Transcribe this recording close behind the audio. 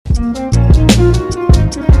Yeah.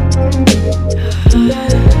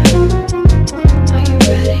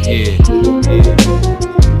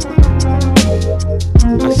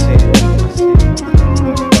 I see it.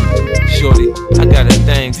 Shorty, I got a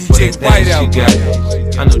thing for that thing she got.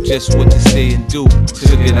 I know just what to say and do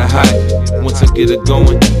to get her hot. Once I get her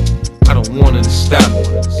going, I don't want her to stop.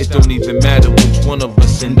 It don't even matter which one of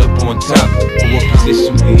us end up on top or what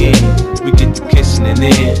position we in. We get to kissing and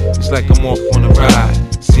then it's like I'm off on a ride.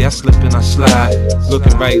 See, I slip and I slide,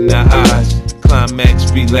 looking right in her eyes.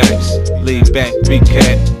 Climax, relax, lay back,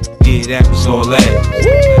 recap. Yeah, that was all that.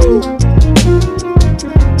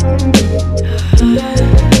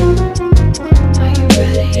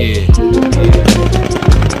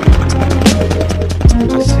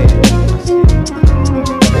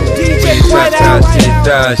 Ties to your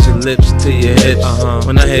thighs, your lips to your hips.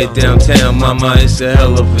 When I head downtown, mama, it's a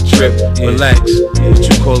hell of a trip. Relax, what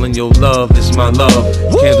you calling your love is my love.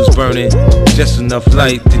 Candles burning, just enough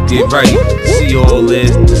light to get right. See all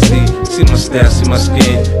is to see my style, see my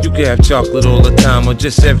skin. You can have chocolate all the time or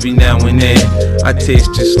just every now and then. I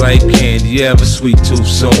taste just like candy, you ever sweet tooth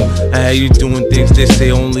soon. I had you doing things they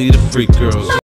say only the freak girls.